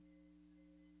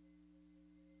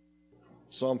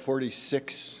Psalm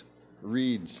 46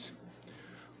 reads,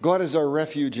 God is our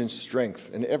refuge and strength,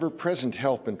 an ever-present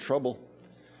help in trouble.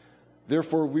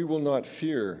 Therefore we will not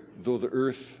fear, though the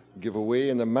earth give way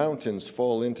and the mountains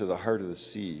fall into the heart of the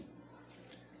sea.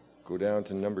 Go down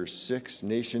to number 6.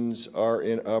 Nations are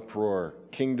in uproar,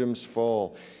 kingdoms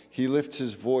fall. He lifts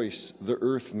his voice, the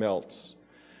earth melts.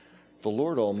 The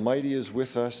Lord Almighty is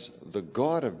with us. The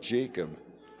God of Jacob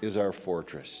is our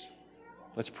fortress.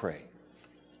 Let's pray.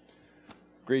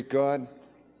 Great God,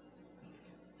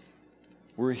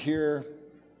 we're here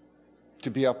to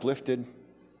be uplifted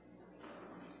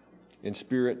in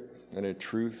spirit and in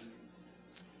truth.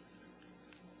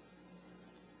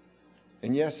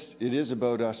 And yes, it is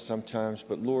about us sometimes,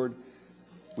 but Lord,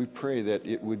 we pray that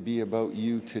it would be about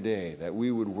you today, that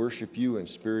we would worship you in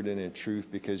spirit and in truth,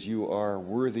 because you are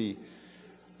worthy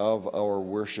of our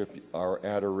worship, our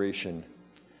adoration.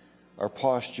 Our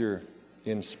posture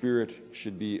in spirit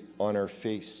should be on our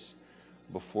face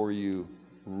before you,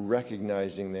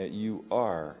 recognizing that you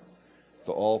are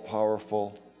the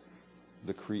all-powerful,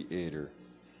 the Creator.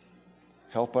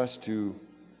 Help us to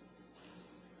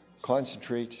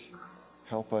concentrate.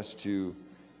 Help us to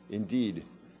indeed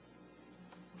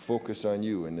focus on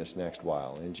you in this next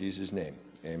while. In Jesus' name,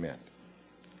 amen.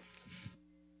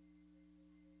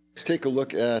 Let's take a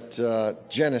look at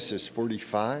Genesis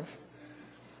 45,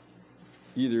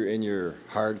 either in your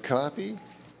hard copy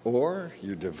or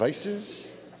your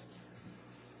devices.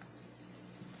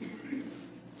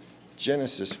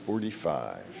 Genesis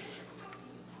 45.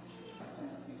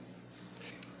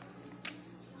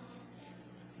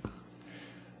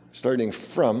 Starting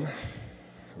from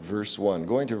verse 1,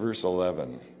 going to verse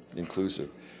 11, inclusive.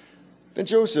 Then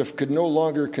Joseph could no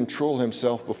longer control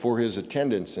himself before his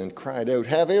attendants and cried out,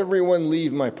 "Have everyone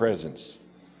leave my presence."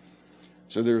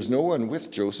 So there was no one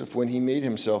with Joseph when he made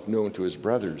himself known to his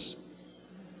brothers.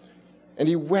 And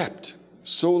he wept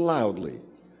so loudly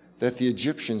that the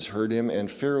Egyptians heard him,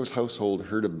 and Pharaoh's household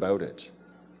heard about it.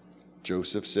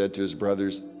 Joseph said to his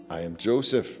brothers, "I am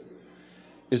Joseph.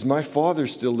 Is my father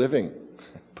still living?"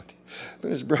 But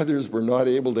his brothers were not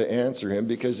able to answer him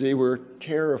because they were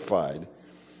terrified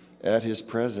at his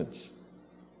presence.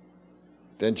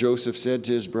 Then Joseph said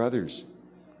to his brothers,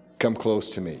 "Come close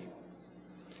to me."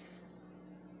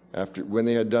 When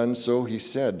they had done so, he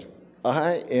said,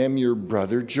 "I am your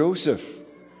brother Joseph,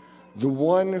 the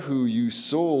one who you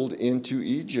sold into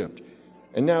Egypt.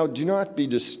 And now do not be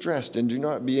distressed and do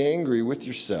not be angry with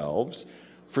yourselves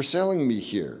for selling me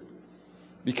here,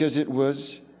 because it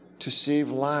was to save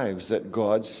lives that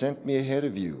God sent me ahead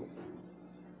of you.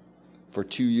 For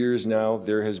 2 years now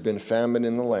there has been famine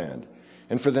in the land,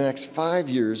 and for the next 5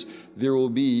 years there will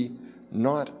be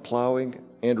not plowing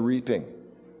and reaping.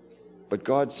 But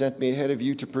God sent me ahead of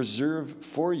you to preserve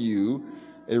for you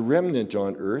a remnant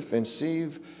on earth and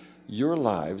save your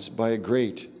lives by a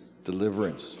great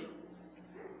deliverance.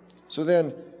 So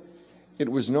then, it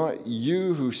was not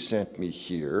you who sent me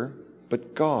here,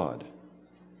 but God.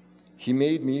 He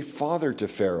made me father to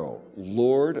Pharaoh,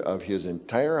 lord of his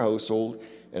entire household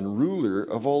and ruler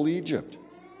of all Egypt.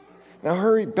 Now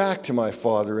hurry back to my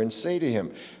father and say to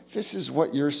him, 'This is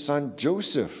what your son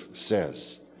Joseph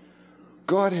says.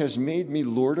 God has made me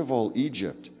lord of all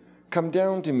Egypt. Come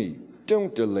down to me,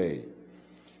 don't delay.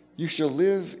 You shall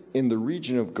live in the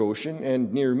region of Goshen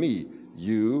and near me,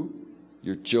 you,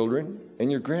 your children,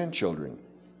 and your grandchildren,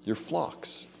 your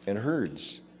flocks and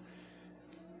herds,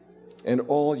 and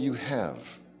all you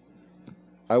have.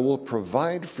 I will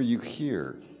provide for you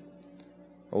here.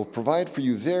 I will provide for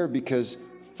you there, because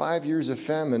 5 years of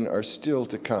famine are still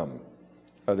to come.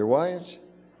 Otherwise,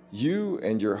 you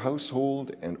and your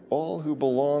household and all who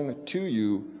belong to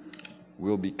you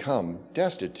will become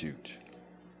destitute.'"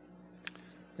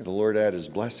 May the Lord add his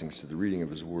blessings to the reading of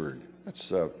his word.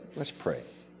 Let's pray.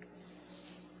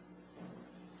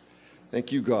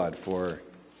 Thank you, God, for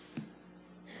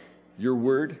your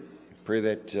word. Pray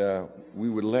that we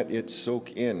would let it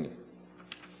soak in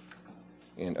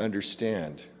and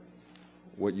understand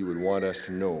what you would want us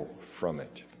to know from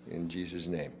it. In Jesus'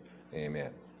 name,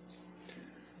 amen.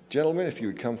 Gentlemen, if you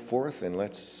would come forth and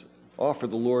let's worship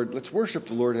the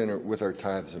Lord with our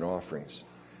tithes and offerings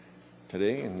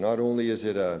today. And not only is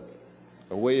it a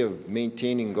way of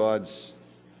maintaining God's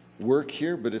work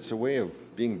here, but it's a way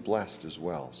of being blessed as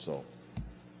well. So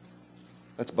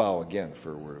let's bow again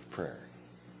for a word of prayer.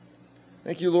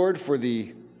 Thank you, Lord, for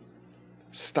the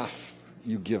stuff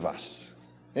you give us.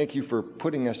 Thank you for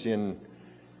putting us in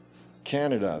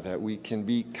Canada, that we can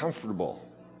be comfortable.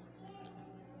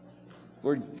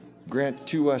 Lord, grant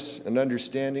to us an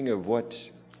understanding of what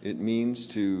it means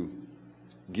to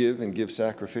give and give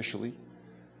sacrificially,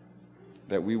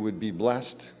 that we would be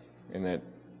blessed, and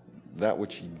that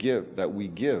which we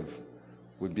give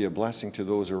would be a blessing to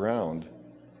those around,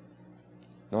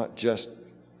 not just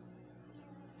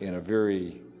in a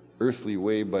very earthly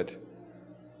way, but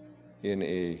in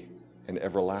an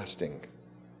everlasting,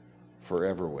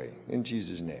 forever way. In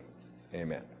Jesus' name,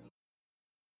 amen.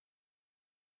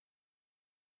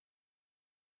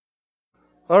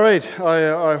 All right,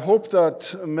 I hope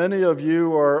that many of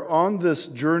you are on this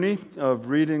journey of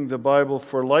reading the Bible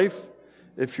for life.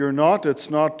 If you're not, it's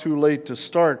not too late to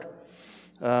start.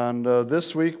 And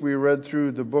this week we read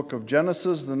through the book of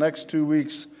Genesis. The next 2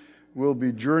 weeks we'll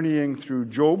be journeying through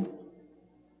Job.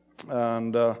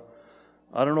 And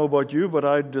I don't know about you, but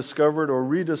I discovered or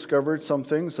rediscovered some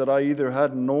things that I either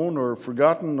hadn't known or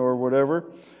forgotten or whatever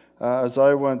as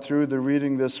I went through the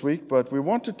reading this week. But we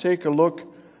want to take a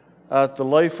look at the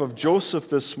life of Joseph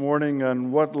this morning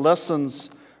and what lessons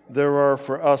there are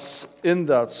for us in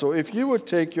that. So if you would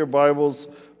take your Bibles,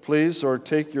 please, or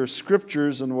take your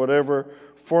scriptures in whatever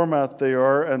format they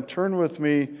are, and turn with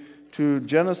me to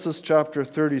Genesis chapter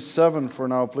 37 for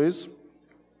now, please.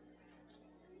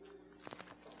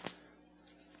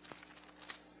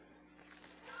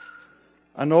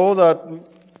 I know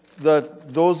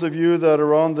that those of you that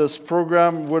are on this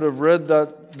program would have read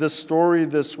this story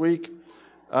this week.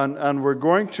 And we're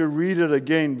going to read it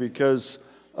again because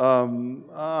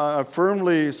I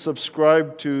firmly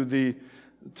subscribe to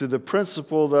the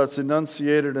principle that's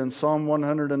enunciated in Psalm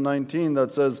 119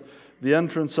 that says, "The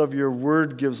entrance of your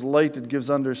word gives light, it gives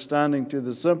understanding to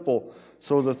the simple."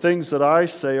 So the things that I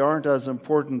say aren't as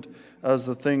important as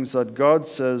the things that God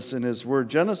says in His word.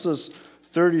 Genesis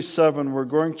 37, we're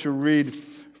going to read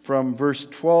from verse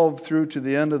 12 through to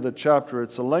the end of the chapter.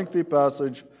 It's a lengthy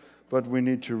passage, but we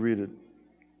need to read it.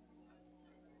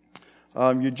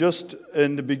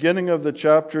 In the beginning of the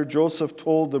chapter, Joseph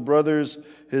told the brothers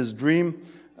his dream,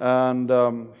 and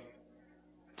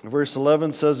verse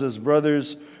 11 says his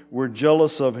brothers were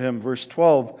jealous of him. Verse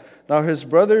 12, now his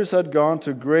brothers had gone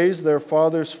to graze their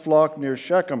father's flock near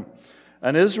Shechem,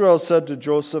 and Israel said to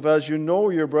Joseph, "As you know,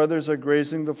 your brothers are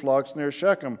grazing the flocks near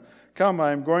Shechem. Come,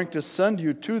 I am going to send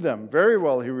you to them." "Very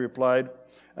well," he replied.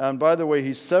 And by the way,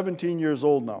 he's 17 years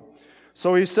old now.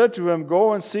 So he said to him,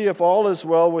 "Go and see if all is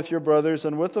well with your brothers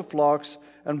and with the flocks,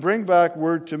 and bring back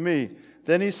word to me."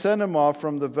 Then he sent him off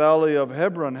from the valley of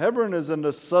Hebron. Hebron is in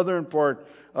the southern part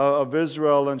of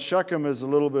Israel, and Shechem is a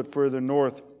little bit further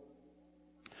north.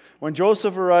 When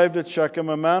Joseph arrived at Shechem,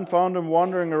 a man found him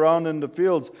wandering around in the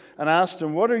fields and asked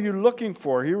him, "What are you looking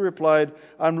for?" He replied,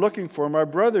 "I'm looking for my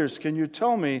brothers. Can you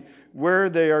tell me where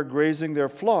they are grazing their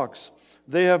flocks?"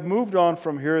 "They have moved on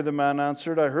from here," the man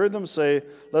answered. "I heard them say,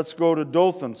 'Let's go to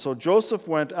Dothan.'" So Joseph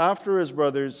went after his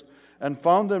brothers and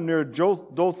found them near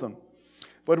Dothan.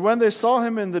 But when they saw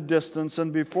him in the distance,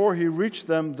 and before he reached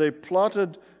them, they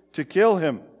plotted to kill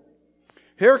him.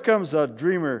 "Here comes that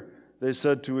dreamer," they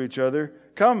said to each other.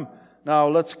 "Come, now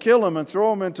let's kill him and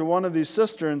throw him into one of these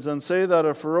cisterns and say that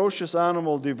a ferocious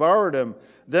animal devoured him.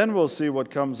 Then we'll see what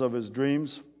comes of his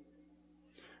dreams."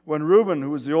 When Reuben,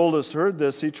 who was the oldest, heard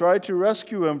this, he tried to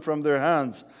rescue him from their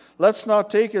hands. "Let's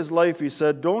not take his life," he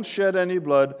said. "Don't shed any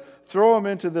blood. Throw him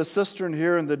into the cistern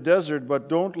here in the desert, but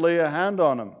don't lay a hand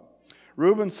on him."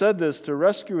 Reuben said this to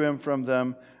rescue him from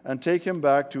them and take him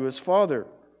back to his father.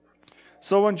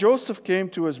 So when Joseph came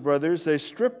to his brothers, they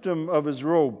stripped him of his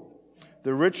robe,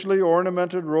 the richly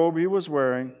ornamented robe he was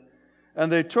wearing,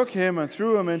 and they took him and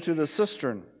threw him into the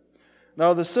cistern.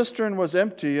 Now the cistern was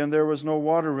empty, and there was no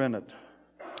water in it.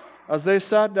 As they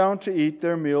sat down to eat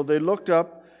their meal, they looked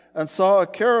up and saw a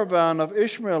caravan of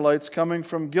Ishmaelites coming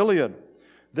from Gilead.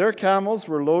 Their camels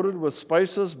were loaded with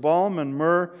spices, balm, and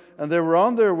myrrh, and they were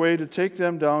on their way to take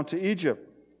them down to Egypt.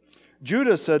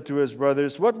 Judah said to his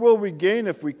brothers, "What will we gain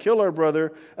if we kill our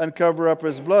brother and cover up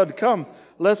his blood? Come,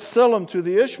 let's sell him to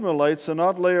the Ishmaelites and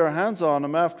not lay our hands on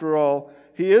him. After all,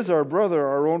 he is our brother,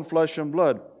 our own flesh and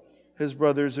blood." His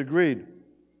brothers agreed.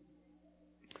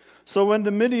 So when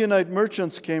the Midianite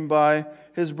merchants came by,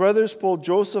 his brothers pulled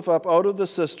Joseph up out of the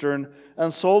cistern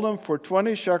and sold him for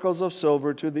 20 shekels of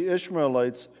silver to the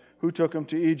Ishmaelites, who took him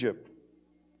to Egypt.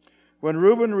 When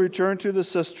Reuben returned to the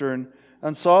cistern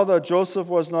and saw that Joseph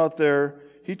was not there,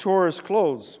 he tore his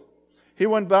clothes. He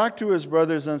went back to his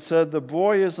brothers and said, "The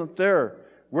boy isn't there.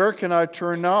 Where can I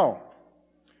turn now?"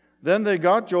 Then they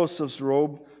got Joseph's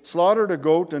robe, slaughtered a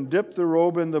goat, and dipped the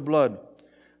robe in the blood.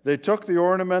 They took the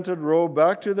ornamented robe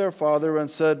back to their father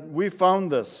and said, "We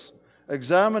found this.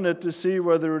 Examine it to see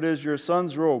whether it is your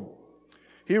son's robe."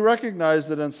 He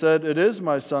recognized it and said, "It is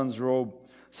my son's robe.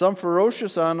 Some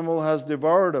ferocious animal has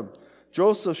devoured him.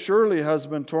 Joseph surely has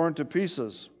been torn to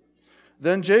pieces."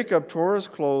 Then Jacob tore his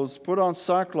clothes, put on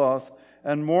sackcloth,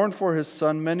 and mourned for his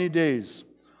son many days.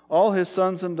 All his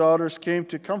sons and daughters came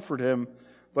to comfort him,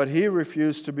 but he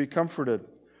refused to be comforted.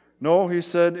 No, he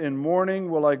said, in mourning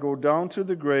will I go down to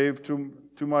the grave to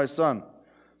my son.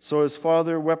 So his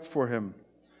father wept for him.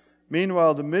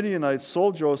 Meanwhile, the Midianites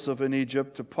sold Joseph in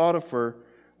Egypt to Potiphar,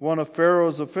 one of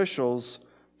Pharaoh's officials,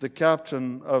 the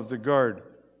captain of the guard.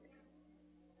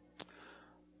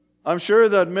 I'm sure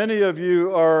that many of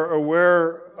you are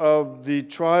aware of the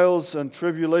trials and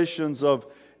tribulations of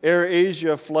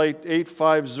AirAsia Flight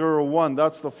 8501.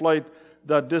 That's the flight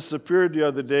that disappeared the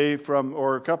other day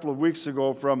or a couple of weeks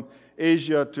ago from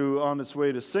Asia on its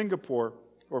way to Singapore,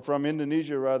 or from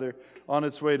Indonesia rather, on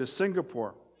its way to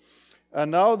Singapore.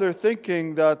 And now they're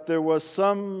thinking that there was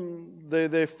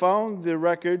they found the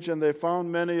wreckage and they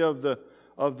found many of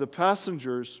the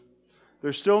passengers.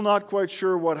 They're still not quite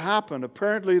sure what happened.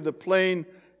 Apparently the plane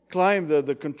climbed,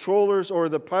 the controllers, or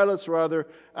the pilots rather,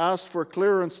 asked for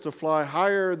clearance to fly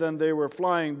higher than they were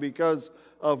flying because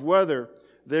of weather.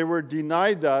 They were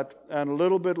denied that, and a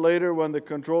little bit later when the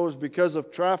controllers, because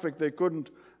of traffic, they couldn't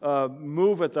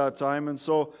move at that time, and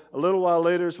so a little while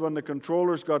later when the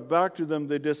controllers got back to them,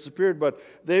 they disappeared. But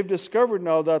they've discovered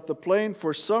now that the plane,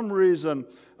 for some reason,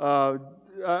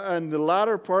 and the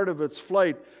latter part of its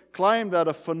flight, climbed at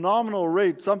a phenomenal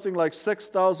rate, something like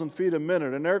 6,000 feet a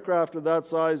minute. An aircraft of that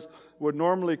size would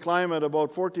normally climb at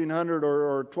about 1,400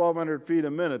 or 1,200 feet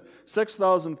a minute.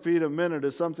 6,000 feet a minute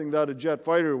is something that a jet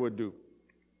fighter would do.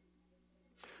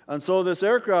 And so this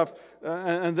aircraft,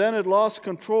 and then it lost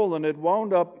control and it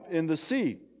wound up in the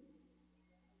sea.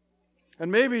 And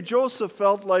maybe Joseph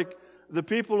felt like the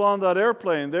people on that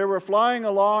airplane. They were flying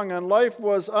along and life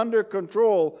was under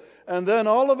control. And then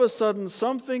all of a sudden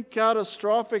something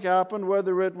catastrophic happened,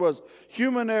 whether it was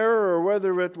human error or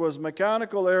whether it was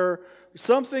mechanical error.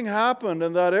 Something happened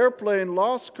and that airplane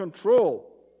lost control.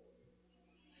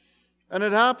 And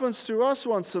it happens to us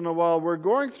once in a while. We're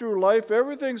going through life,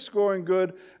 everything's going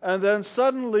good, and then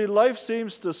suddenly life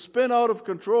seems to spin out of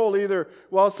control.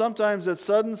 Sometimes it's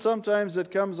sudden, sometimes it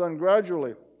comes on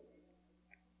gradually.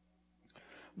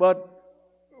 But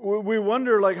we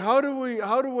wonder, how do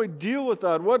we deal with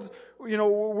that?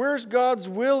 Where's God's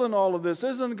will in all of this?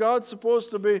 Isn't God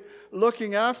supposed to be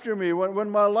looking after me? When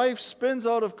my life spins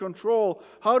out of control,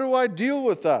 how do I deal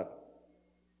with that?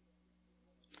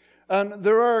 And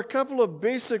there are a couple of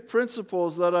basic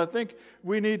principles that I think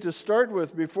we need to start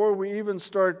with before we even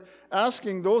start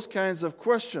asking those kinds of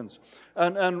questions.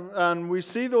 And we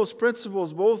see those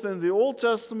principles both in the Old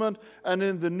Testament and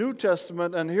in the New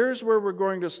Testament. And here's where we're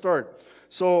going to start.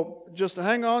 So just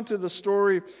hang on to the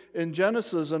story in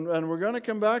Genesis, and we're going to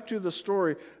come back to the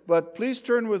story. But please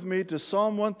turn with me to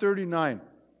Psalm 139.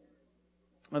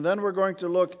 And then we're going to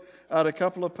look at a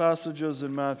couple of passages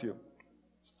in Matthew.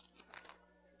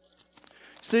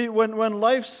 See, when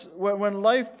life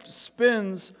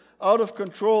spins out of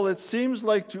control, it seems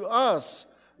like to us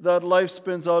that life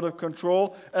spins out of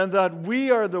control and that we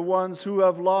are the ones who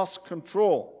have lost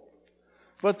control.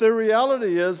 But the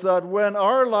reality is that when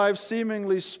our lives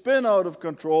seemingly spin out of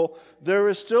control, there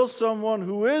is still someone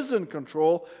who is in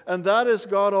control, and that is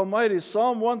God Almighty.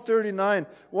 Psalm 139,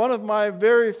 one of my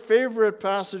very favorite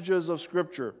passages of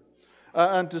Scripture.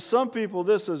 And to some people,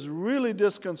 this is really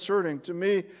disconcerting. To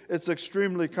me, it's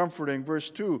extremely comforting.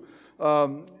 Verse 2,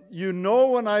 you know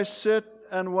when I sit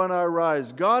and when I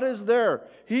rise. God is there.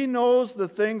 He knows the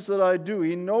things that I do.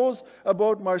 He knows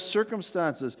about my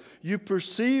circumstances. You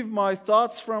perceive my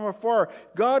thoughts from afar.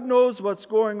 God knows what's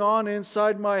going on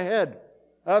inside my head.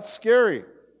 That's scary,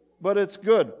 but it's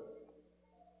good.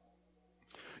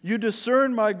 You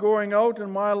discern my going out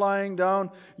and my lying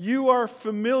down. You are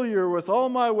familiar with all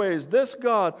my ways. This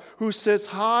God who sits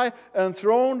high and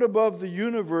throned above the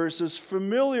universe is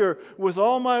familiar with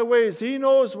all my ways. He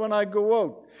knows when I go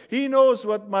out. He knows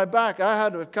what my back. I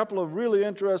had a couple of really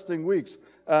interesting weeks.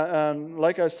 And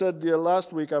like I said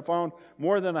last week, I found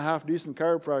more than a half-decent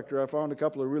chiropractor. I found a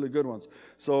couple of really good ones.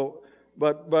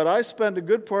 But I spent a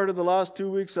good part of the last 2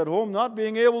 weeks at home not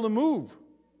being able to move.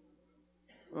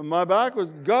 My back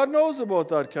God knows about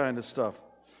that kind of stuff.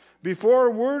 Before a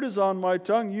word is on my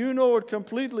tongue, you know it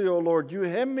completely, O Lord. You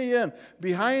hem me in,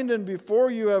 behind and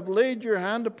before you have laid your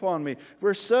hand upon me.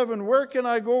 Verse 7, where can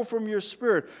I go from your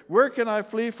spirit? Where can I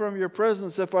flee from your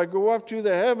presence? If I go up to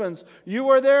the heavens, you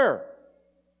are there.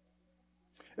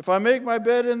 If I make my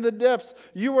bed in the depths,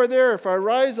 you are there. If I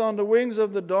rise on the wings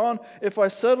of the dawn, if I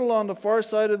settle on the far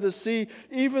side of the sea,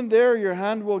 even there your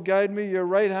hand will guide me, your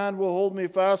right hand will hold me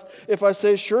fast. If I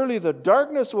say, surely the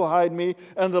darkness will hide me,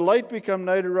 and the light become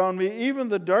night around me, even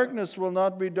the darkness will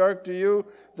not be dark to you.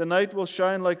 The night will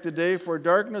shine like the day, for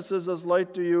darkness is as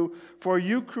light to you. For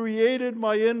you created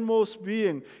my inmost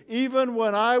being. Even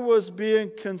when I was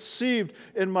being conceived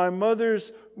in my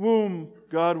mother's womb,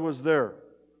 God was there.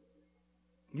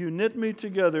 You knit me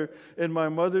together in my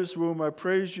mother's womb. I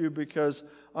praise you because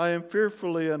I am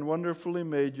fearfully and wonderfully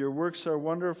made. Your works are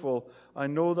wonderful. I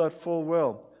know that full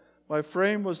well. My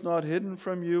frame was not hidden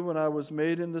from you when I was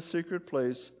made in the secret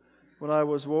place, when I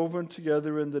was woven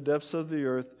together in the depths of the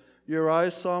earth. Your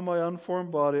eyes saw my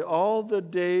unformed body. All the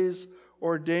days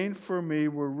ordained for me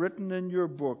were written in your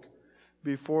book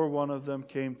before one of them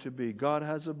came to be. God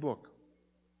has a book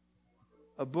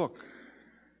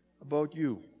about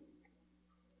you.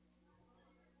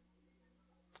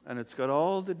 And it's got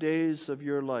all the days of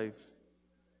your life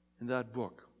in that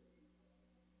book.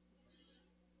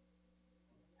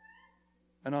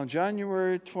 And on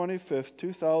January 25th,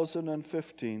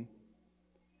 2015,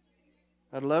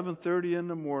 at 11:30 in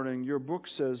the morning, your book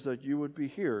says that you would be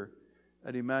here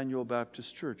at Emmanuel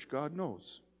Baptist Church. God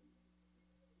knows.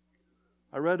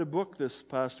 I read a book this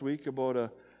past week about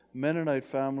a Mennonite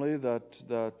family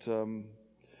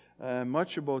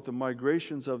much about the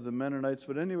migrations of the Mennonites,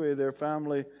 but anyway, their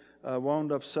family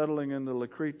wound up settling in the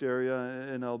Lacrete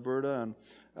area in Alberta,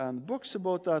 and the book's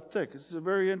about that thick. It's a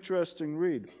very interesting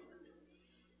read.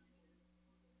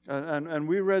 And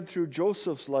we read through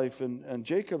Joseph's life and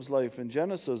Jacob's life in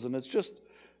Genesis, and it's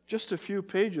just a few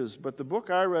pages, but the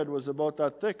book I read was about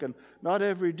that thick, and not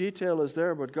every detail is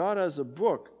there, but God has a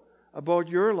book about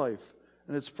your life,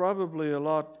 and it's probably a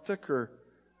lot thicker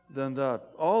than that.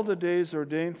 All the days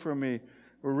ordained for me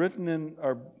were written in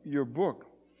your book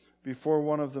before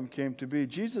one of them came to be.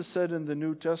 Jesus said in the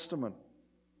New Testament,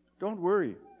 don't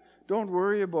worry. Don't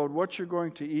worry about what you're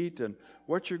going to eat and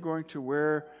what you're going to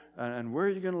wear and where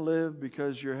you're going to live,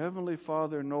 because your Heavenly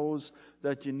Father knows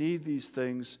that you need these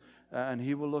things and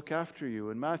He will look after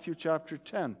you. In Matthew chapter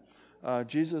 10,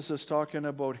 Jesus is talking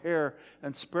about hair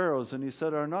and sparrows, and He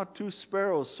said, are not 2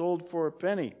 sparrows sold for a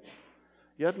penny?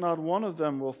 Yet not one of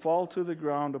them will fall to the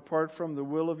ground apart from the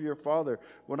will of your Father.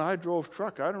 When I drove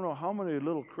truck, I don't know how many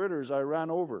little critters I ran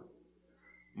over.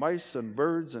 Mice and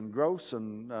birds and grouse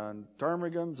and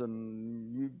ptarmigans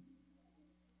and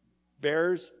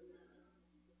bears.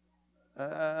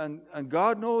 And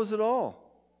God knows it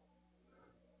all.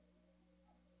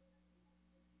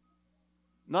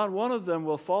 Not one of them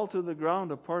will fall to the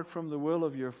ground apart from the will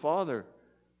of your Father.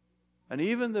 And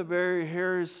even the very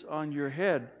hairs on your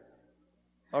head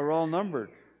are all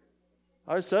numbered.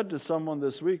 I said to someone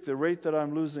this week, the rate that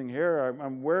I'm losing hair,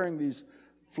 I'm wearing these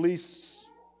fleece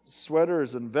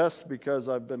sweaters and vests because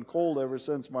I've been cold ever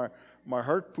since my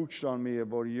heart pooched on me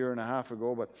about 1.5 years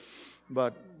ago.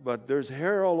 But there's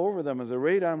hair all over them. At the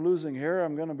rate I'm losing hair,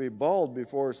 I'm going to be bald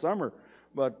before summer.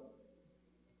 But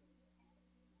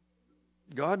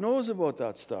God knows about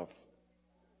that stuff.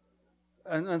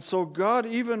 And so God,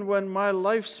 even when my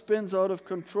life spins out of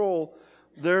control,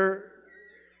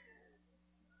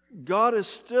 God is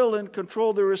still in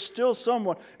control. There is still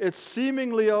someone. It's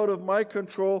seemingly out of my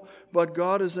control, but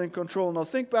God is in control. Now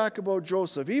think back about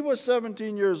Joseph. He was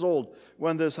 17 years old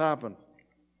when this happened.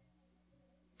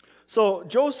 So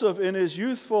Joseph, in his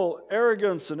youthful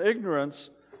arrogance and ignorance,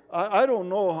 I don't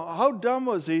know, how dumb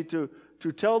was he to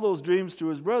tell those dreams to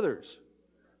his brothers?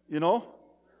 You know?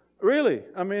 Really?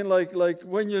 I mean, like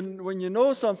when you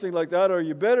know something like that, are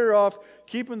you better off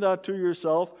keeping that to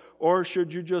yourself, or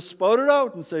should you just spout it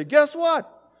out and say, guess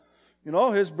what? You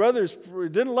know, his brothers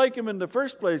didn't like him in the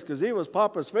first place because he was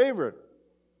Papa's favorite.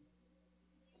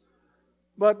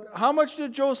 But how much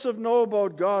did Joseph know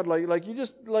about God? Like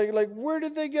where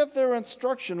did they get their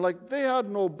instruction? Like, they had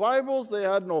no Bibles, they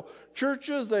had no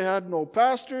churches, they had no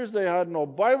pastors, they had no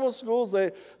Bible schools,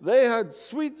 they had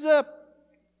sweet zip.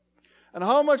 And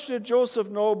how much did Joseph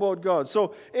know about God?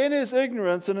 So in his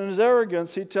ignorance and in his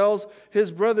arrogance, he tells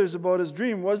his brothers about his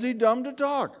dream. Was he dumb to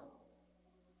talk?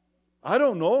 I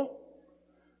don't know.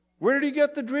 Where did he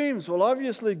get the dreams? Well,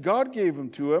 obviously God gave them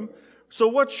to him. So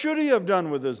what should he have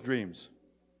done with his dreams?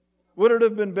 Would it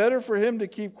have been better for him to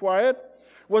keep quiet?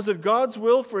 Was it God's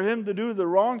will for him to do the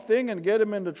wrong thing and get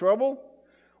him into trouble?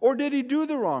 Or did he do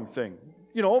the wrong thing?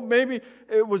 You know, maybe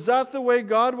was that the way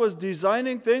God was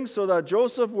designing things, so that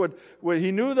Joseph he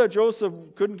knew that Joseph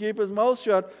couldn't keep his mouth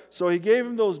shut, so he gave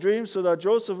him those dreams so that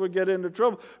Joseph would get into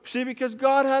trouble. See, because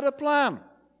God had a plan.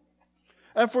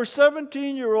 And for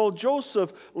 17-year-old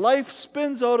Joseph, life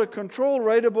spins out of control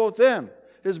right about then.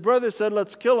 His brother said,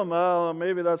 let's kill him.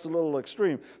 Maybe that's a little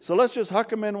extreme. So let's just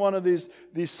huck him in one of these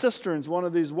cisterns, one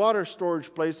of these water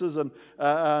storage places, and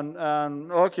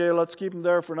okay, let's keep him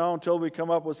there for now until we come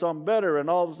up with something better. And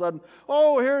all of a sudden,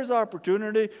 oh, here's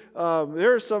opportunity.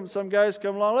 Here's some guys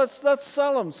come along. Let's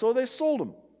sell him. So they sold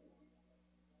him.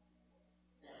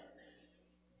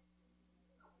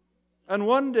 And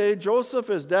one day, Joseph,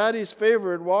 his daddy's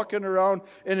favorite, walking around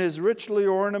in his richly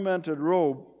ornamented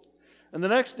robe. And the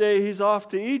next day, he's off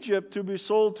to Egypt to be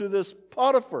sold to this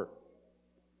Potiphar.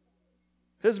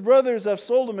 His brothers have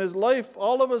sold him. His life,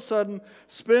 all of a sudden,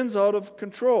 spins out of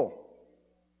control.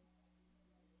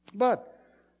 But,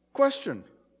 question.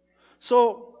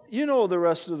 So, you know the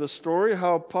rest of the story,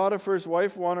 how Potiphar's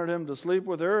wife wanted him to sleep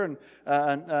with her,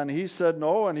 and he said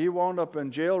no, and he wound up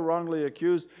in jail, wrongly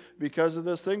accused because of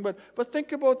this thing. But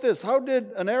think about this. How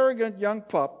did an arrogant young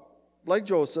pup, like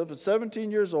Joseph, at 17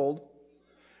 years old,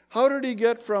 how did he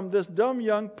get from this dumb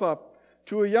young pup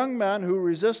to a young man who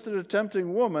resisted a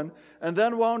tempting woman and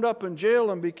then wound up in jail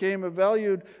and became a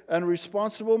valued and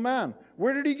responsible man?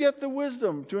 Where did he get the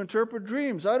wisdom to interpret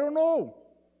dreams? I don't know.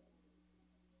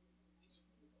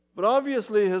 But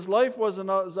obviously his life wasn't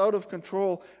as out of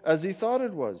control as he thought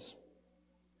it was.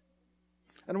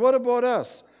 And what about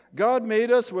us? God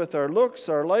made us with our looks,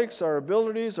 our likes, our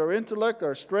abilities, our intellect,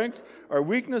 our strengths, our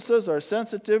weaknesses, our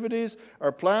sensitivities,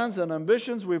 our plans and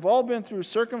ambitions. We've all been through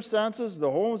circumstances,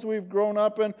 the homes we've grown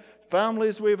up in,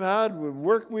 families we've had,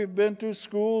 work we've been to,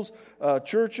 schools,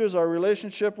 churches, our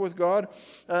relationship with God.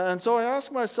 And so I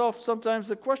ask myself sometimes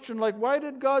the question, like, why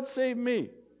did God save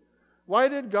me? Why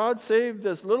did God save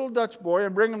this little Dutch boy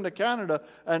and bring him to Canada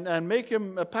and make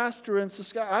him a pastor in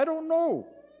Saskatchewan? I don't know.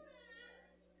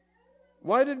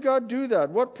 Why did God do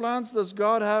that? What plans does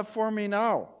God have for me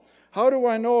now? How do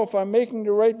I know if I'm making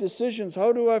the right decisions?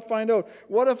 How do I find out?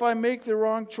 What if I make the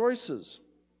wrong choices?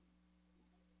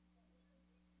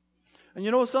 And you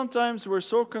know, sometimes we're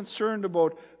so concerned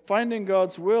about finding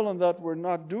God's will and that we're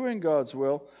not doing God's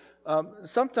will.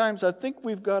 Sometimes I think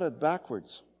we've got it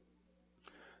backwards.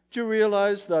 Do you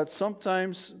realize that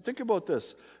sometimes, think about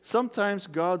this, sometimes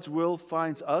God's will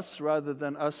finds us rather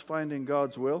than us finding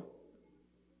God's will?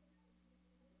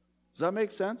 Does that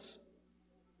make sense?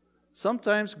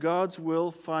 Sometimes God's will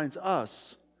finds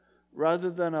us rather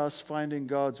than us finding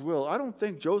God's will. I don't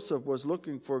think Joseph was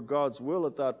looking for God's will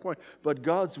at that point, but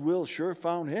God's will sure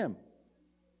found him,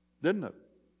 didn't it?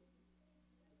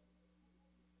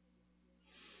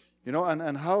 You know,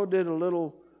 and how did a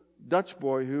little Dutch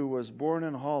boy who was born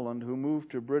in Holland, who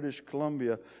moved to British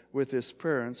Columbia with his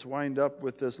parents, wind up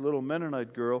with this little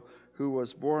Mennonite girl who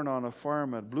was born on a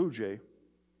farm at Blue Jay?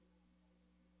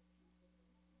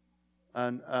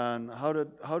 And how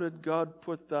did God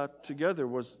put that together?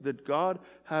 Did God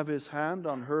have his hand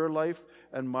on her life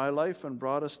and my life and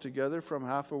brought us together from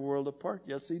half a world apart?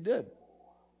 Yes, he did.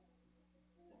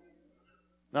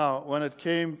 Now, when it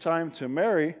came time to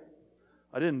marry,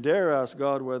 I didn't dare ask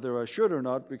God whether I should or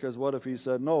not, because what if he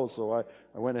said no? So I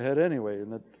went ahead anyway,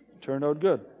 and it turned out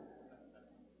good.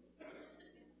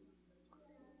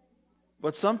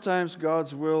 But sometimes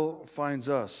God's will finds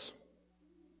us.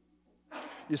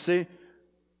 You see,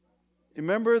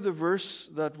 remember the verse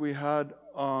that we had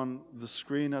on the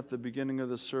screen at the beginning of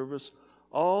the service?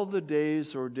 All the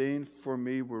days ordained for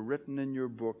me were written in your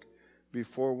book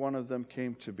before one of them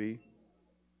came to be.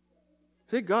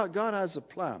 See, God has a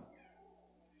plan.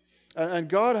 And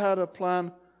God had a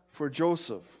plan for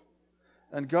Joseph.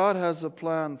 And God has a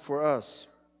plan for us.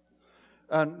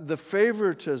 And the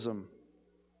favoritism,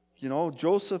 you know,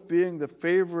 Joseph being the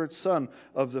favorite son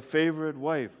of the favorite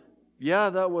wife. Yeah,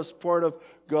 that was part of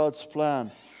God's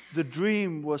plan. The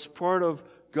dream was part of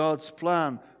God's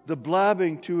plan. The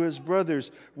blabbing to his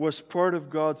brothers was part of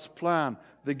God's plan.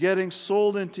 The getting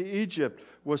sold into Egypt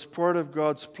was part of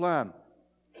God's plan.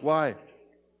 Why?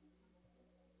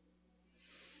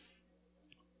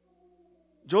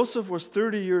 Joseph was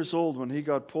 30 years old when he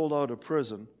got pulled out of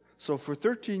prison. So for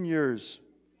 13 years,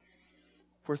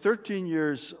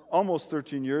 almost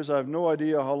 13 years, I have no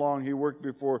idea how long he worked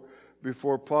before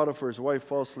Potiphar's wife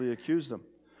falsely accused him.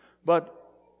 But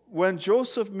when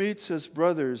Joseph meets his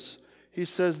brothers, he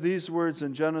says these words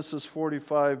in Genesis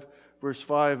 45, verse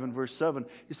 5 and verse 7.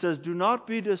 He says, "Do not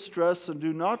be distressed and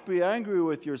do not be angry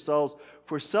with yourselves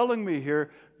for selling me here,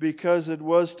 because it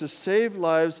was to save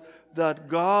lives that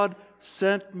God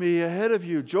sent me ahead of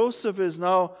you." Joseph is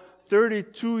now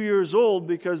 32 years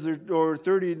old or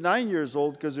 39 years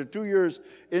old because they're 2 years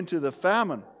into the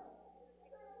famine.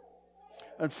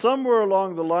 And somewhere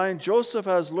along the line, Joseph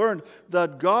has learned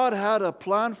that God had a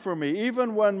plan for me.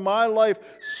 Even when my life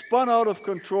spun out of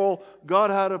control,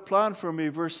 God had a plan for me.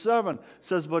 Verse 7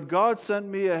 says, "But God sent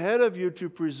me ahead of you to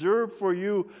preserve for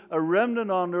you a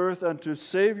remnant on earth and to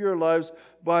save your lives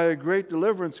by a great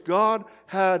deliverance." God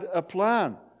had a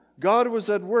plan. God was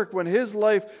at work. When his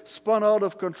life spun out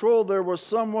of control, there was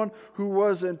someone who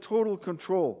was in total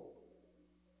control.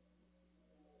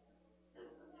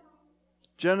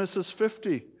 Genesis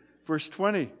 50, verse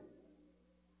 20.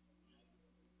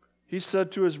 He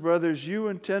said to his brothers, "You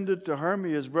intended to harm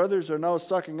me." His brothers are now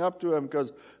sucking up to him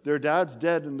because their dad's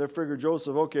dead, and they figure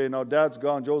Joseph, okay, now dad's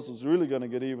gone, Joseph's really going to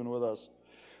get even with us.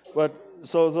 But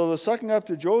so they're sucking up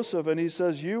to Joseph, and he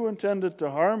says, "You intended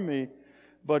to harm me,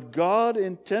 but God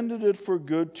intended it for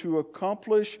good to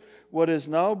accomplish what is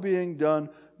now being done,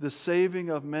 the saving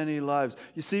of many lives."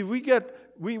 You see, we get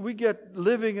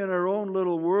living in our own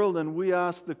little world, and we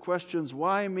ask the questions,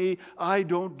 why me? I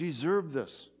don't deserve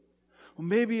this. Well,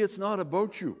 maybe it's not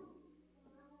about you.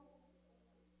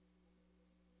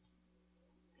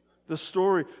 The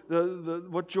story,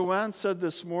 what Joanne said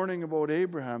this morning about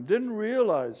Abraham, didn't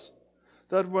realize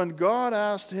that when God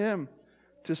asked him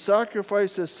to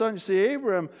sacrifice his son, you see,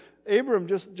 Abram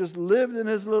just lived in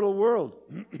his little world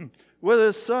with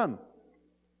his son,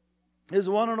 his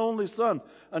one and only son.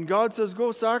 And God says,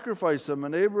 "Go sacrifice him."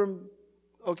 And Abram,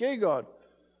 "Okay, God."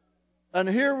 And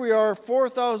here we are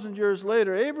 4,000 years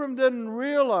later. Abram didn't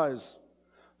realize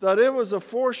that it was a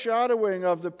foreshadowing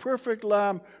of the perfect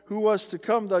Lamb who was to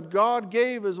come, that God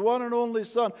gave his one and only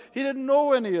son. He didn't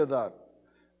know any of that.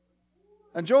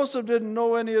 And Joseph didn't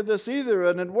know any of this either.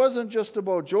 And it wasn't just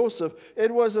about Joseph.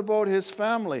 It was about his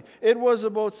family. It was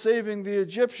about saving the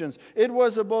Egyptians. It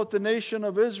was about the nation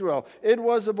of Israel. It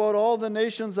was about all the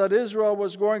nations that Israel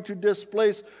was going to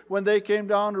displace when they came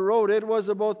down the road. It was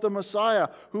about the Messiah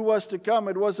who was to come.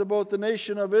 It was about the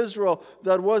nation of Israel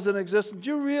that was in existence. Do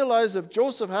you realize if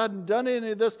Joseph hadn't done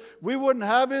any of this, we wouldn't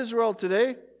have Israel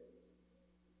today?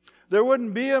 There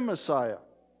wouldn't be a Messiah.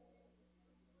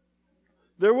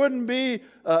 There wouldn't be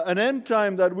an end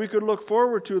time that we could look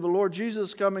forward to, the Lord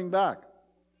Jesus coming back.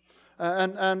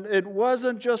 And it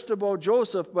wasn't just about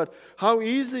Joseph, but how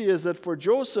easy is it for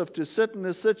Joseph to sit in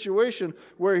a situation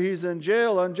where he's in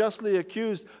jail unjustly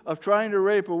accused of trying to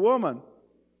rape a woman,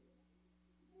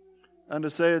 and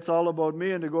to say it's all about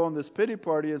me, and to go on this pity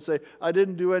party and say, "I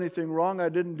didn't do anything wrong, I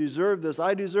didn't deserve this,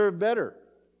 I deserve better."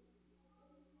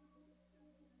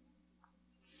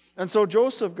 And so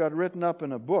Joseph got written up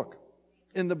in a book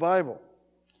in the Bible.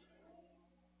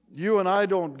 You and I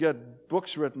don't get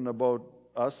books written about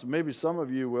us. Maybe some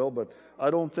of you will, but I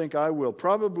don't think I will.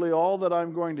 Probably all that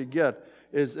I'm going to get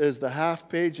is the half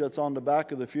page that's on the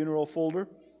back of the funeral folder,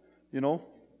 you know.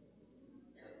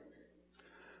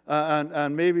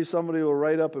 And maybe somebody will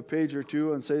write up a page or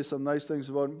two and say some nice things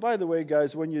about it. By the way,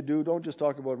 guys, when you do, don't just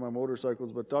talk about my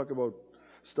motorcycles, but talk about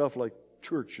stuff like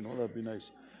church, you know, that'd be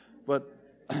nice. But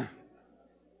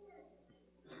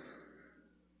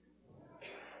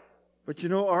you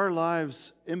know, our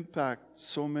lives impact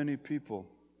so many people.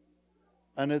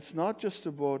 And it's not just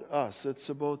about us, it's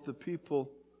about the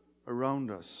people around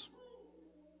us.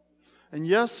 And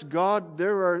yes, God,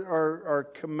 there are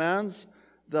commands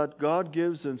that God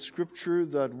gives in Scripture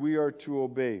that we are to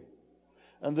obey.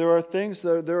 And there are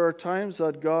times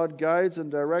that God guides and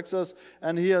directs us,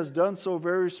 and He has done so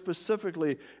very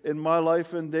specifically in my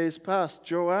life in days past.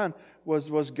 Joanne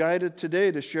was guided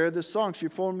today to share this song. She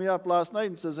phoned me up last night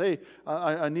and says, "Hey,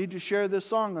 I need to share this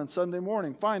song on Sunday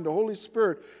morning." Fine, the Holy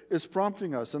Spirit is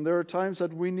prompting us, and there are times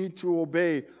that we need to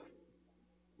obey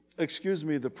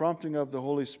the prompting of the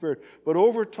Holy Spirit. But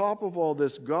over top of all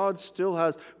this, God still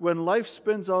has, when life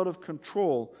spins out of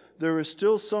control, there is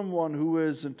still someone who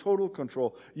is in total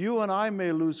control. You and I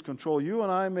may lose control. You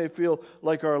and I may feel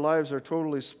like our lives are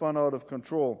totally spun out of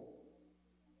control.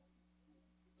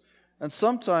 And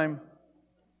sometime,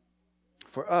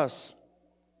 for us,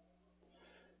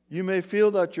 you may feel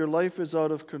that your life is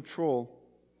out of control,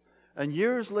 and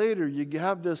years later you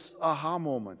have this aha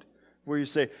moment where you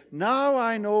say, "Now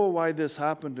I know why this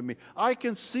happened to me. I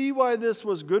can see why this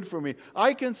was good for me.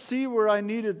 I can see where I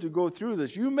needed to go through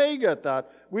this." You may get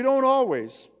that. We don't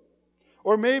always.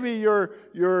 Or maybe your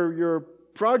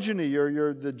progeny,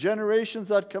 the generations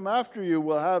that come after you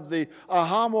will have the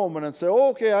aha moment and say,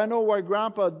 "Okay, I know why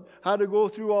Grandpa had to go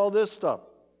through all this stuff,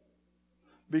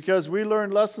 because we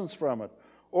learned lessons from it."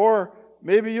 Or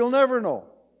maybe you'll never know.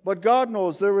 But God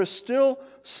knows there is still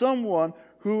someone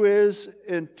who is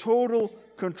in total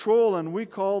control, and we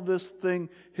call this thing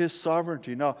His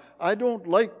sovereignty. Now, I don't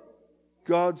like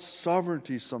God's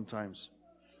sovereignty sometimes.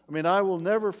 I mean, I will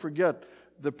never forget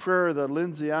the prayer that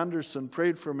Lindsay Anderson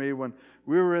prayed for me when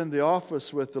we were in the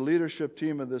office with the leadership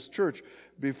team of this church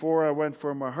before I went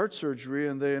for my heart surgery,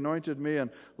 and they anointed me and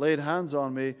laid hands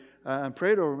on me and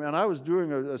prayed over me. And I was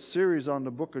doing a series on the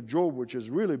book of Job, which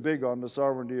is really big on the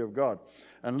sovereignty of God.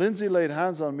 And Lindsay laid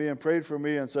hands on me and prayed for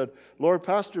me and said, Lord,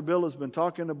 Pastor Bill has been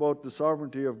talking about the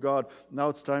sovereignty of God. Now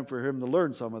it's time for him to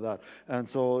learn some of that. And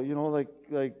so,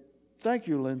 like thank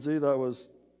you, Lindsay. That was,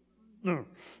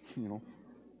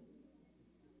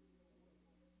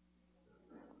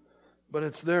 But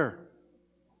it's there.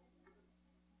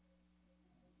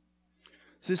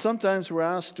 See, sometimes we're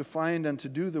asked to find and to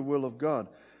do the will of God.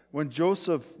 When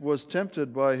Joseph was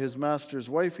tempted by his master's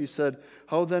wife, he said,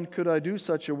 how then could I do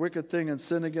such a wicked thing and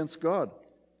sin against God?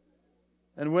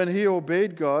 And when he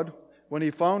obeyed God, when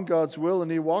he found God's will and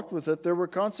he walked with it, there were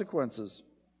consequences.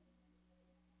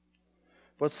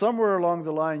 But somewhere along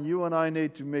the line, you and I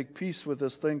need to make peace with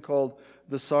this thing called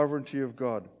the sovereignty of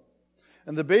God.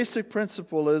 And the basic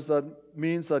principle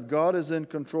means that God is in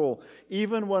control.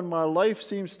 Even when my life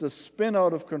seems to spin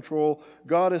out of control,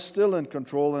 God is still in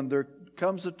control, and there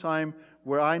comes a time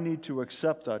where I need to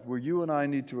accept that, where you and I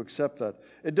need to accept that.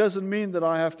 It doesn't mean that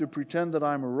I have to pretend that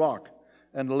I'm a rock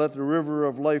and to let the river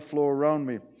of life flow around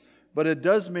me. But it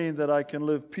does mean that I can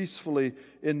live peacefully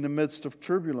in the midst of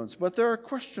turbulence. But there are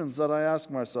questions that I ask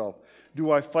myself.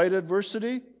 Do I fight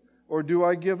adversity, or do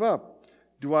I give up?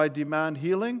 Do I demand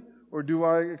healing, or do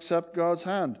I accept God's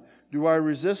hand? Do I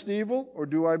resist evil, or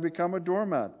do I become a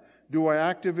doormat? Do I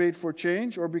activate for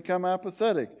change, or become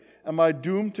apathetic? Am I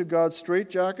doomed to God's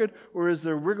straitjacket, or is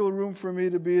there wiggle room for me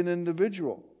to be an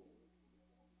individual?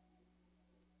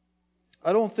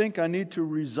 I don't think I need to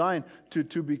resign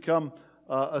to become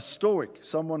a stoic,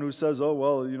 someone who says, oh,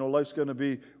 well, life's going to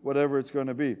be whatever it's going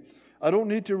to be. I don't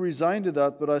need to resign to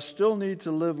that, but I still need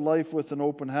to live life with an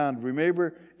open hand.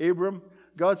 Remember Abram?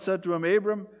 God said to him,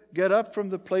 Abram, get up from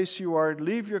the place you are,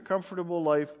 leave your comfortable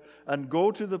life, and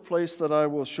go to the place that I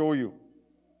will show you.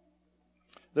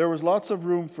 There was lots of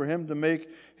room for him to make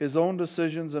his own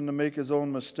decisions and to make his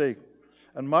own mistake.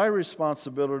 And my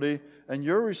responsibility and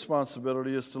your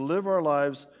responsibility is to live our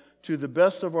lives to the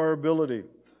best of our ability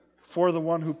for the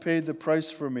one who paid the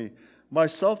price for me. My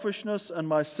selfishness and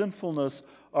my sinfulness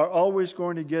are always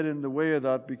going to get in the way of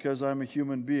that because I'm a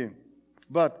human being.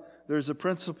 But there's a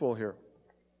principle here.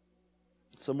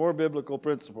 Some more biblical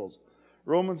principles.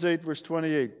 Romans 8 verse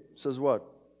 28 says what?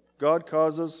 God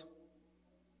causes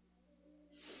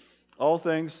all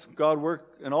things, God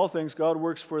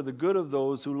works for the good of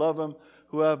those who love Him,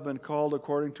 who have been called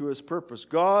according to His purpose.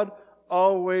 God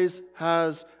always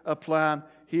has a plan.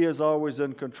 He is always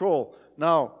in control.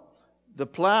 Now, the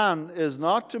plan is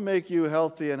not to make you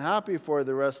healthy and happy for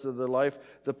the rest of the life.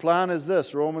 The plan is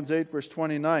this, Romans 8 verse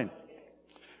 29.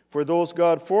 For those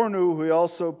God foreknew, He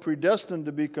also predestined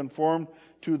to be conformed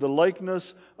to the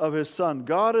likeness of His Son.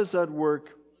 God is at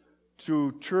work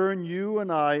to turn you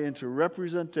and I into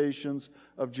representations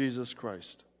of Jesus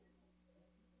Christ.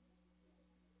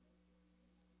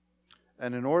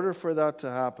 And in order for that to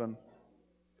happen,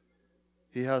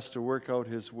 He has to work out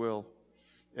His will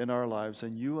in our lives.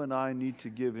 And you and I need to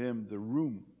give Him the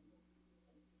room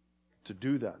to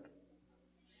do that.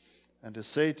 And to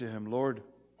say to Him, Lord,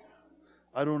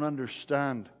 I don't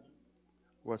understand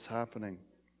what's happening.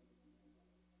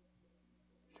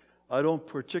 I don't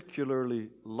particularly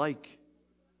like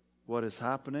what is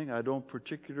happening. I don't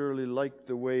particularly like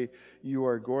the way you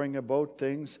are going about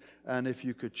things. And if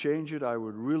you could change it, I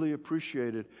would really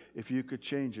appreciate it if you could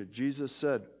change it. Jesus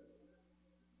said,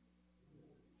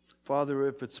 Father,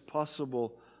 if it's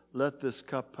possible, let this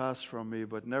cup pass from me,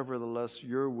 but nevertheless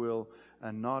your will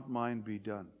and not mine be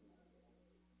done.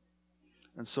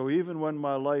 And so even when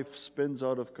my life spins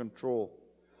out of control,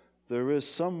 there is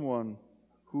someone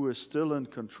who is still in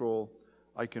control.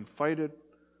 I can fight it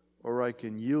or I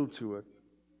can yield to it.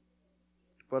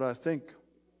 But I think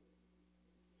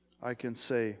I can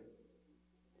say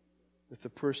with the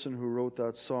person who wrote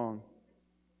that song,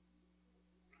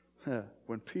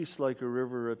 when peace like a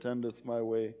river attendeth my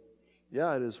way,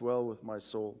 yeah, it is well with my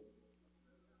soul.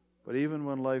 But even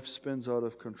when life spins out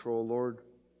of control, Lord,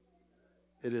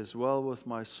 it is well with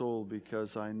my soul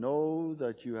because I know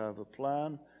that you have a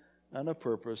plan and a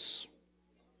purpose.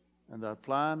 And that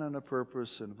plan and a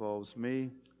purpose involves me.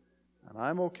 And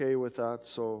I'm okay with that.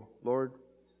 So, Lord,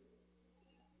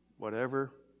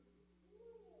 whatever,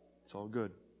 it's all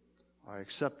good. I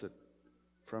accept it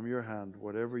from your hand,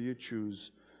 whatever you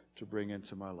choose to bring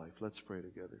into my life. Let's pray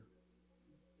together.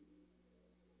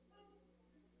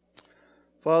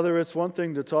 Father, it's one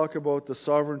thing to talk about the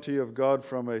sovereignty of God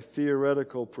from a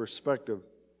theoretical perspective.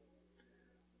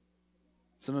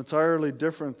 It's an entirely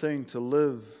different thing to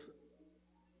live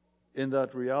in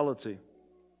that reality.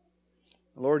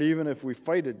 Lord, even if we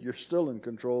fight it, you're still in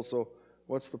control, so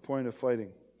what's the point of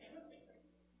fighting?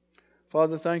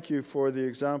 Father, thank you for the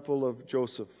example of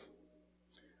Joseph.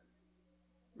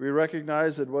 We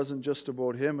recognize it wasn't just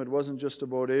about him, it wasn't just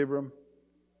about Abram.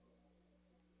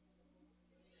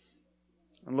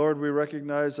 And Lord, we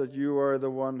recognize that you are the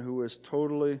one who is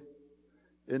totally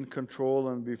in control,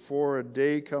 and before a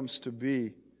day comes to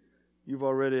be, you've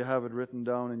already have it written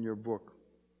down in your book.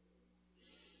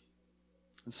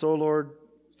 And so, Lord,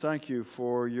 thank you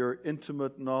for your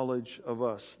intimate knowledge of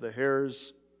us, the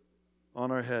hairs on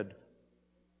our head.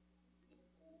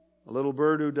 A little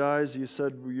bird who dies, you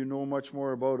said you know much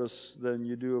more about us than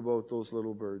you do about those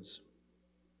little birds.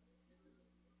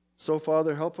 So,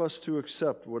 Father, help us to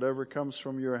accept whatever comes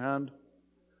from your hand,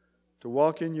 to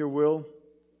walk in your will,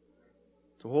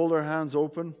 to hold our hands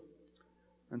open,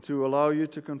 and to allow you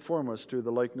to conform us to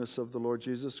the likeness of the Lord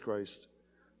Jesus Christ.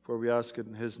 For we ask it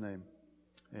in his name.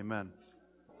 Amen.